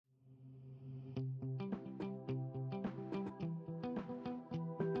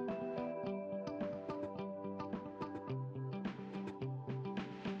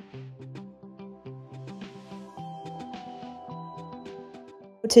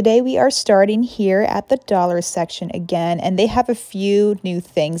Today we are starting here at the dollar section again, and they have a few new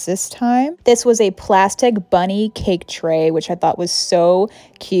things this time. This was a plastic bunny cake tray, which I thought was so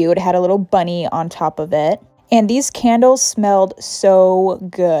cute. It had a little bunny on top of it. And these candles smelled so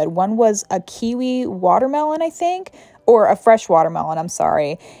good. One was a kiwi watermelon, I think, or a fresh watermelon, I'm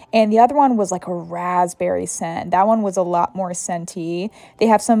sorry. And the other one was like a raspberry scent. That one was a lot more scenty. They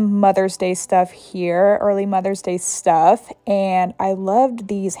have some Mother's Day stuff here, early Mother's Day stuff. And I loved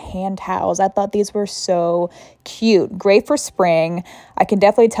these hand towels. I thought these were so cute. Great for spring. I can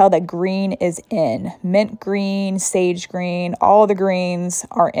definitely tell that green is in. Mint green, sage green, all the greens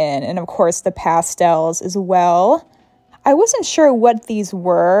are in. And of course the pastels as well. I wasn't sure what these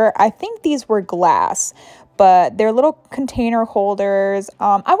were. I think these were glass, but they're little container holders.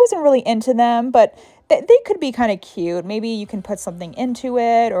 I wasn't really into them, but they could be kind of cute. Maybe you can put something into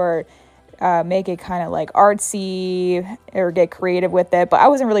it or make it kind of like artsy or get creative with it. But I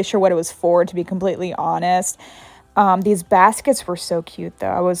wasn't really sure what it was for, to be completely honest. These baskets were so cute though.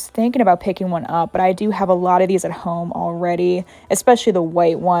 I was thinking about picking one up, but I do have a lot of these at home already, especially the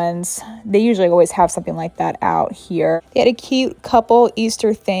white ones. They usually always have something like that out here. They had a cute couple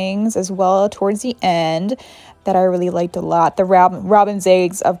Easter things as well towards the end that I really liked a lot. The robin's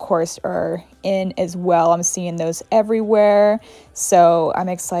eggs, of course, are in as well. I'm seeing those everywhere. So I'm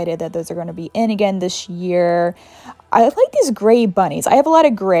excited that those are going to be in again this year. I like these gray bunnies. I have a lot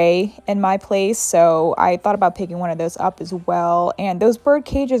of gray in my place, so I thought about picking one of those up as well. And those bird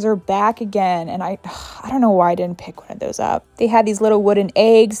cages are back again, and I don't know why I didn't pick one of those up. They had these little wooden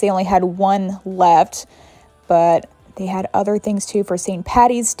eggs. They only had one left, but they had other things too for St.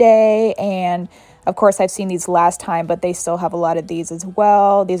 Patty's Day. And of course, I've seen these last time, but they still have a lot of these as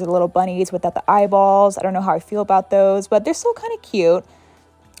well. These are little bunnies without the eyeballs. I don't know how I feel about those, but they're still kind of cute.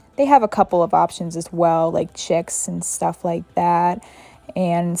 They have a couple of options as well, like chicks and stuff like that.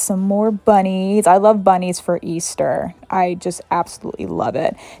 And some more bunnies. I love bunnies for Easter. I just absolutely love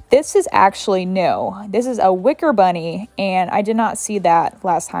it. This is actually new. This is a wicker bunny, and I did not see that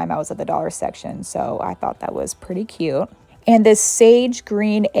last time I was at the dollar section, so I thought that was pretty cute. And this sage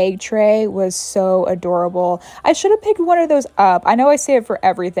green egg tray was so adorable. I should have picked one of those up. I know I say it for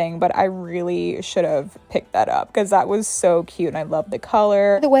everything, but I really should have picked that up because that was so cute and I love the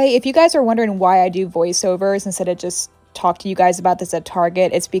color. By the way, if you guys are wondering why I do voiceovers instead of just talk to you guys about this at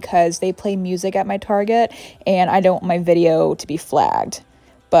Target, it's because they play music at my Target and I don't want my video to be flagged.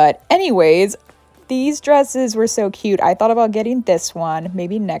 But anyways, these dresses were so cute. I thought about getting this one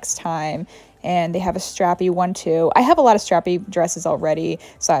maybe next time. And they have a strappy one too. I have a lot of strappy dresses already,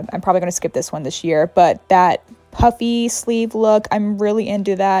 so I'm probably going to skip this one this year. But that puffy sleeve look, I'm really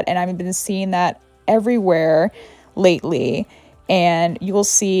into that. And I've been seeing that everywhere lately. And you'll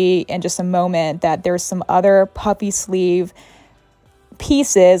see in just a moment that there's some other puffy sleeve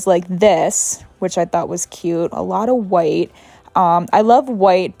pieces like this, which I thought was cute. A lot of white. I love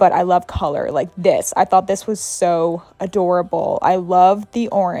white, but I love color like this. I thought this was so adorable. I love the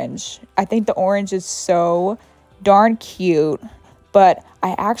orange. I think the orange is so darn cute, but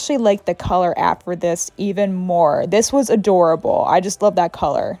I actually like the color after this even more. This was adorable. I just love that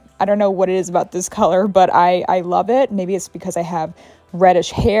color. I don't know what it is about this color, but I love it. Maybe it's because I have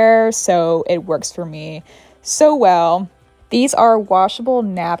reddish hair, so it works for me so well. These are washable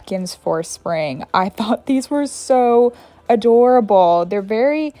napkins for spring. I thought these were so adorable. They're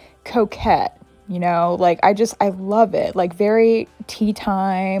very coquette, you know, like I love it. Like very tea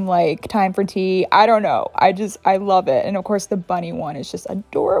time, like time for tea. I don't know. I love it. And of course the bunny one is just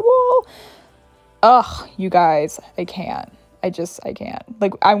adorable. Ugh, you guys, I can't. I can't.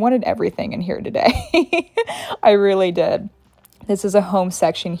 Like I wanted everything in here today. I really did. This is a home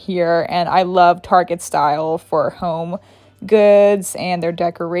section here, and I love Target style for home goods and their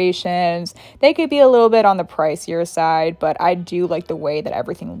decorations. They could be a little bit on the pricier side, but I do like the way that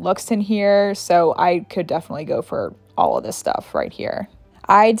everything looks in here, so I could definitely go for all of this stuff right here.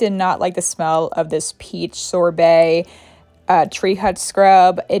 I did not like the smell of this peach sorbet tree hut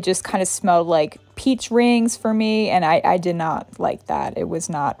scrub. It just kind of smelled like peach rings for me, and I did not like that. It was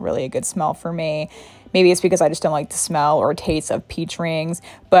not really a good smell for me. Maybe it's because I just don't like the smell or taste of peach rings,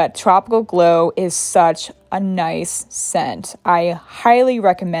 but Tropical Glow is such a nice scent. I highly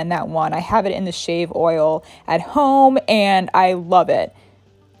recommend that one. I have it in the shave oil at home and I love it.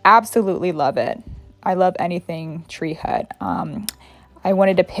 Absolutely love it. I love anything Tree Hut. I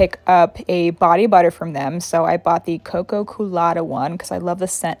wanted to pick up a body butter from them, so I bought the Coco Colada one because I love the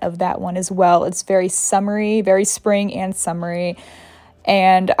scent of that one as well. It's very summery, very spring and summery.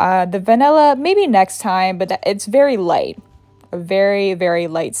 And the vanilla, maybe next time, but it's very light. A very, very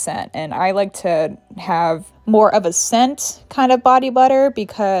light scent. And I like to have more of a scent kind of body butter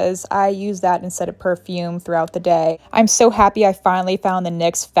because I use that instead of perfume throughout the day. I'm so happy I finally found the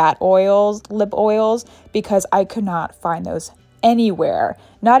NYX fat oils, lip oils, because I could not find those anywhere,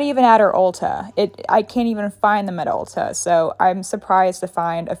 not even at our Ulta. I can't even find them at Ulta, so I'm surprised to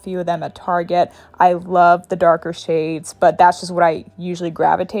find a few of them at Target. I love the darker shades, but that's just what I usually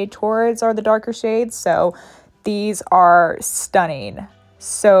gravitate towards, are the darker shades. So these are stunning.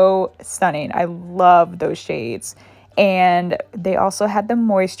 So stunning. I love those shades. And they also had the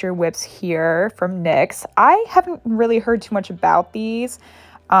moisture whips here from NYX. I haven't really heard too much about these,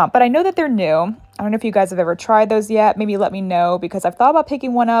 but I know that they're new. I don't know if you guys have ever tried those yet. Maybe let me know, because I've thought about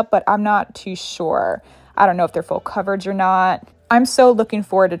picking one up, but I'm not too sure. I don't know if they're full coverage or not. I'm so looking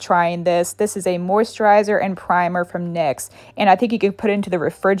forward to trying this. This is a moisturizer and primer from NYX, and I think you can put it into the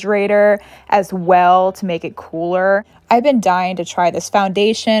refrigerator as well to make it cooler. I've been dying to try this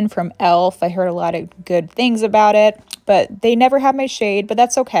foundation from e.l.f. I heard a lot of good things about it, but they never have my shade, but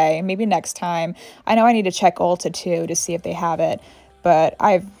that's okay. Maybe next time. I know I need to check Ulta too to see if they have it, but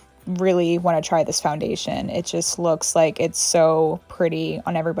I really want to try this foundation. It just looks like it's so pretty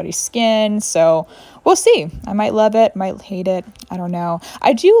on everybody's skin, so we'll see. I might love it, might hate it, I don't know.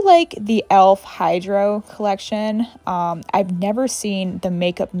 I do like the e.l.f. Hydro collection. I've never seen the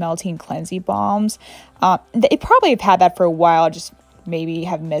makeup melting cleansing balms. They probably have had that for a while, just maybe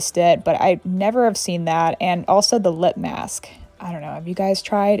have missed it, but I never have seen that. And also the lip mask. I don't know, have you guys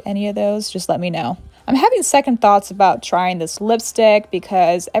tried any of those? Just let me know. I'm having second thoughts about trying this lipstick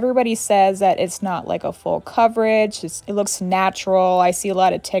because everybody says that it's not like a full coverage. It looks natural. I see a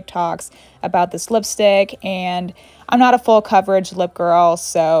lot of TikToks about this lipstick, and I'm not a full coverage lip girl,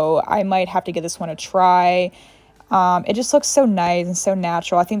 so I might have to give this one a try. It just looks so nice and so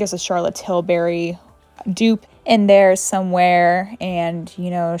natural. I think there's a Charlotte Tilbury dupe in there somewhere, and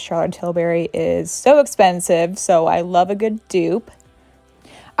you know, Charlotte Tilbury is so expensive, so I love a good dupe.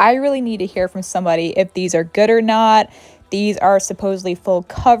 I really need to hear from somebody if these are good or not. These are supposedly full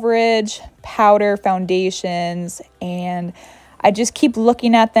coverage powder foundations, and I just keep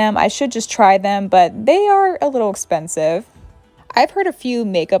looking at them. I should just try them, but they are a little expensive. I've heard a few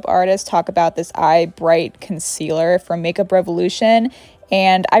makeup artists talk about this Eye Bright concealer from Makeup Revolution,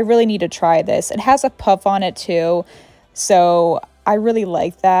 and I really need to try this. It has a puff on it too, so I really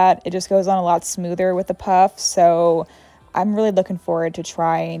like that. It just goes on a lot smoother with the puff, so I'm really looking forward to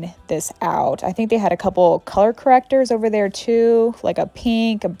trying this out. I think they had a couple color correctors over there too, like a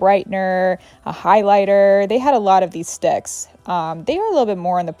pink, a brightener, a highlighter. They had a lot of these sticks. They are a little bit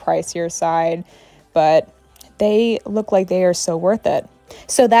more on the pricier side, but they look like they are so worth it.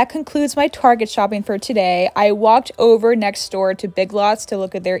 So that concludes my Target shopping for today. I walked over next door to Big Lots to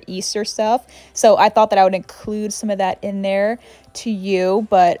look at their Easter stuff, so I thought that I would include some of that in there to you,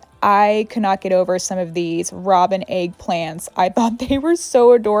 but I could not get over some of these robin egg plants. I thought they were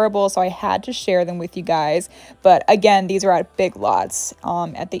so adorable, so I had to share them with you guys. But again, these are at Big Lots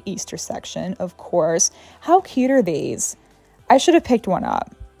at the Easter section, of course. How cute are these? I should have picked one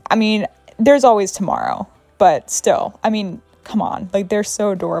up. I mean, there's always tomorrow, but still, I mean, come on, like they're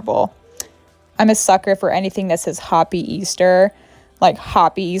so adorable. I'm a sucker for anything that says Happy Easter, like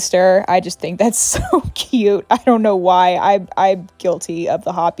Happy Easter. I just think that's so cute. I don't know why. I'm guilty of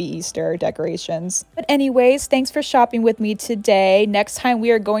the Happy Easter decorations. But anyways, thanks for shopping with me today. Next time we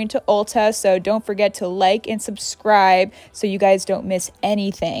are going to Ulta, so don't forget to like and subscribe so you guys don't miss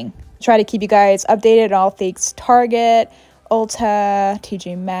anything. Try to keep you guys updated on all things Target, Ulta,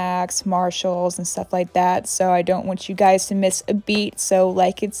 TJ Maxx, Marshalls, and stuff like that. So I don't want you guys to miss a beat. So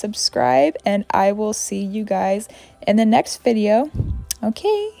like and subscribe, and I will see you guys in the next video.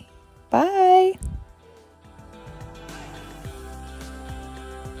 Okay, bye.